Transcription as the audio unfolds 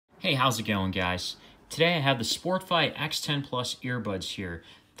Hey, how's it going, guys? Today I have the Sportfy X10 Plus earbuds here.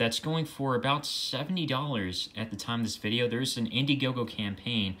 That's going for about $70 at the time of this video. There's an Indiegogo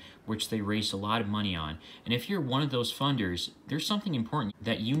campaign which they raised a lot of money on. And if you're one of those funders, there's something important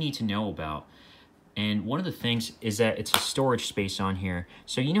that you need to know about. And one of the things is that it's a storage space on here.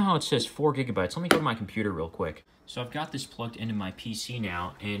 So you know how it says 4 gigabytes. Let me go to my computer real quick. So I've got this plugged into my PC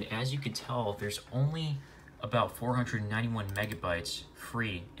now, and as you can tell, there's only about 491 megabytes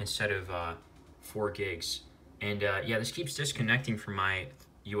free instead of 4 gigs. And yeah, this keeps disconnecting from my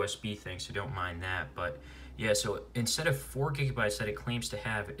USB thing, so don't mind that. But yeah, so instead of 4 gigabytes that it claims to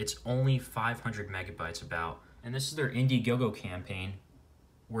have, it's only 500 megabytes about. And this is their Indiegogo campaign,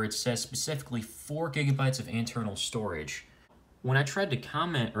 where it says specifically 4 gigabytes of internal storage. When I tried to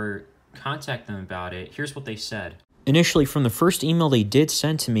comment or contact them about it, here's what they said. Initially, from the first email they did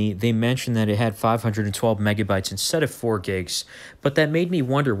send to me, they mentioned that it had 512 megabytes instead of 4 gigs, but that made me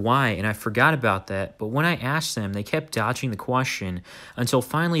wonder why, and I forgot about that. But when I asked them, they kept dodging the question until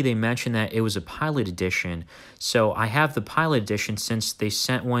finally they mentioned that it was a pilot edition. So I have the pilot edition since they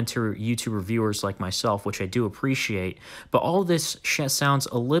sent one to YouTube reviewers like myself, which I do appreciate, but all this sounds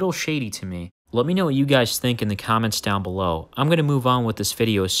a little shady to me. Let me know what you guys think in the comments down below. I'm going to move on with this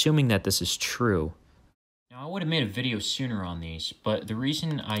video assuming that this is true. Now, I would have made a video sooner on these, but the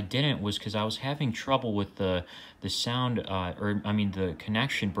reason I didn't was because I was having trouble with the sound, the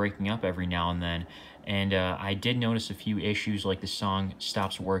connection breaking up every now and then, and I did notice a few issues, like the song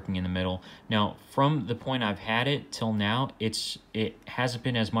stops working in the middle. Now, from the point I've had it till now, it hasn't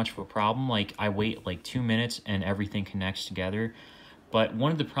been as much of a problem. Like, I wait like 2 minutes and everything connects together. But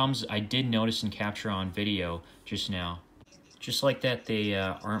one of the problems I did notice and capture on video just now, just like that, they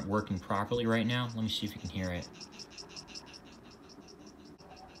aren't working properly right now. Let me see if you can hear it.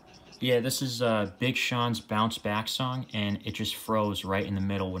 Yeah, this is Big Sean's Bounce Back song, and it just froze right in the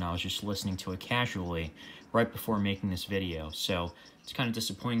middle when I was just listening to it casually right before making this video. So it's kind of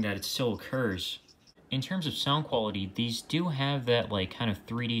disappointing that it still occurs. In terms of sound quality, these do have that like kind of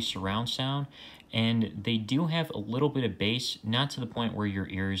 3D surround sound, and they do have a little bit of bass, not to the point where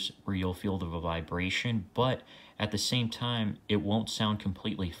you'll feel the vibration, but at the same time, it won't sound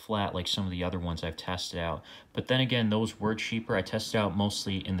completely flat like some of the other ones I've tested out. But then again, those were cheaper. I tested out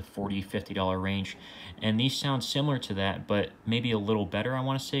mostly in the $40, $50 range, and these sound similar to that, but maybe a little better, I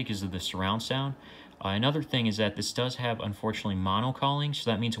want to say, because of the surround sound. Another thing is that this does have, unfortunately, mono calling,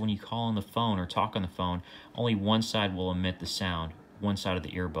 so that means when you call on the phone or talk on the phone, only one side will emit the sound, one side of the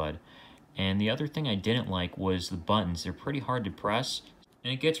earbud. And the other thing I didn't like was the buttons. They're pretty hard to press,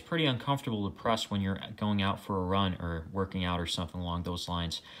 and it gets pretty uncomfortable to press when you're going out for a run or working out or something along those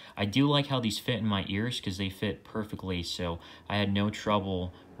lines. I do like how these fit in my ears because they fit perfectly, so I had no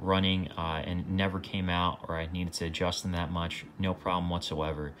trouble running and never came out or I needed to adjust them that much. No problem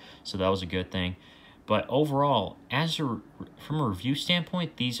whatsoever. So that was a good thing. But overall, from a review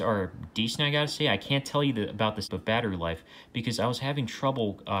standpoint, these are decent, I gotta say. I can't tell you about this battery life because I was having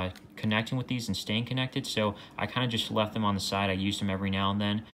trouble connecting with these and staying connected, so I kind of just left them on the side. I used them every now and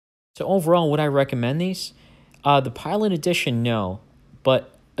then. So overall, would I recommend these? The Pilot Edition, no.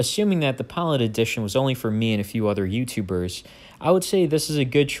 But assuming that the Pilot Edition was only for me and a few other YouTubers, I would say this is a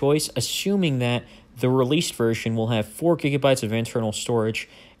good choice, assuming that the released version will have 4 gigabytes of internal storage,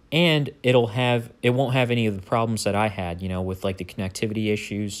 and it won't have any of the problems that I had, with like the connectivity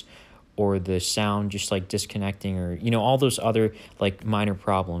issues or the sound just like disconnecting or, all those other like minor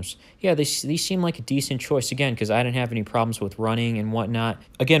problems. Yeah, these seem like a decent choice, again, because I didn't have any problems with running and whatnot.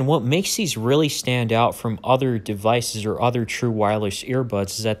 Again, what makes these really stand out from other devices or other true wireless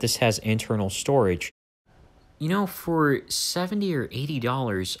earbuds is that this has internal storage. For $70 or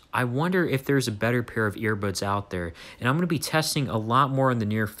 $80, I wonder if there's a better pair of earbuds out there. And I'm going to be testing a lot more in the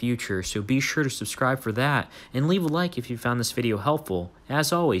near future, so be sure to subscribe for that and leave a like if you found this video helpful.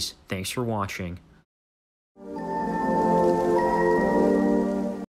 As always, thanks for watching.